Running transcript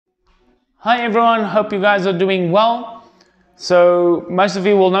Hi everyone, hope you guys are doing well. So most of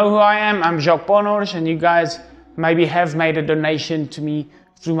you will know who I am. I'm Jacques Badenhorst, and you guys maybe have made a donation to me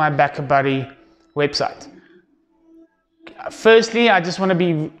through my BackaBuddy website. Firstly, I just want to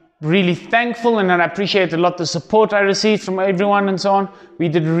be really thankful, and I appreciate a lot the support I received from everyone and so on. We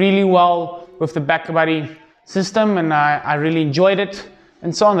did really well with the BackaBuddy system, and I really enjoyed it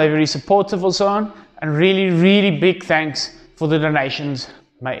and so on. They're very supportive and so on, and really big thanks for the donations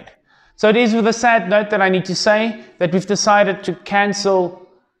made. So it is with a sad note that I need to say that we've decided to cancel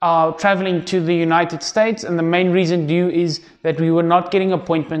our traveling to the United States, and the main reason due is that we were not getting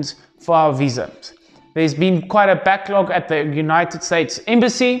appointments for our visas. There's been quite a backlog at the United States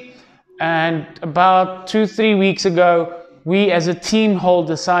Embassy, and about 2-3 weeks ago, we as a team whole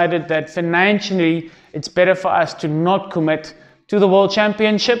decided that financially it's better for us to not commit to the World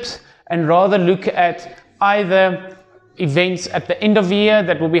Championships and rather look at either events at the end of the year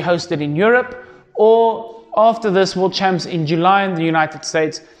that will be hosted in Europe, or after this World Champs in July in the United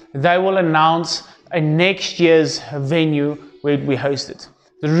States, they will announce a next year's venue where we host it.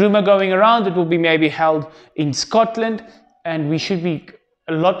 The rumor going around, it will be maybe held in Scotland, and we should be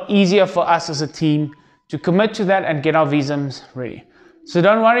a lot easier for us as a team to commit to that and get our visas ready. So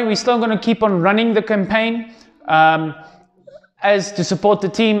don't worry, we're still going to keep on running the campaign as to support the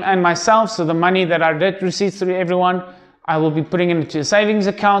team and myself. So the money that I did receive through everyone, I will be putting it into a savings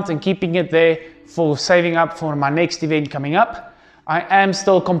account and keeping it there for saving up for my next event coming up. I am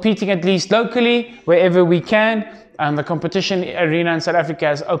still competing, at least locally, wherever we can. The competition arena in South Africa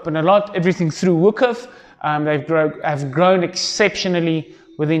has opened a lot, everything through WUKF. Have grown exceptionally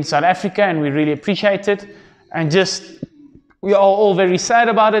within South Africa, and we really appreciate it. And we are all very sad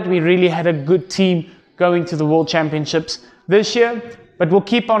about it. We really had a good team going to the World Championships this year, but we'll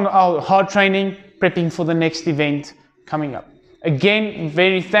keep on our hard training, prepping for the next event coming up. Again,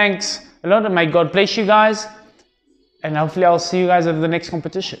 very thanks a lot, and may God bless you guys, and hopefully I'll see you guys at the next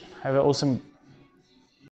competition. Have an awesome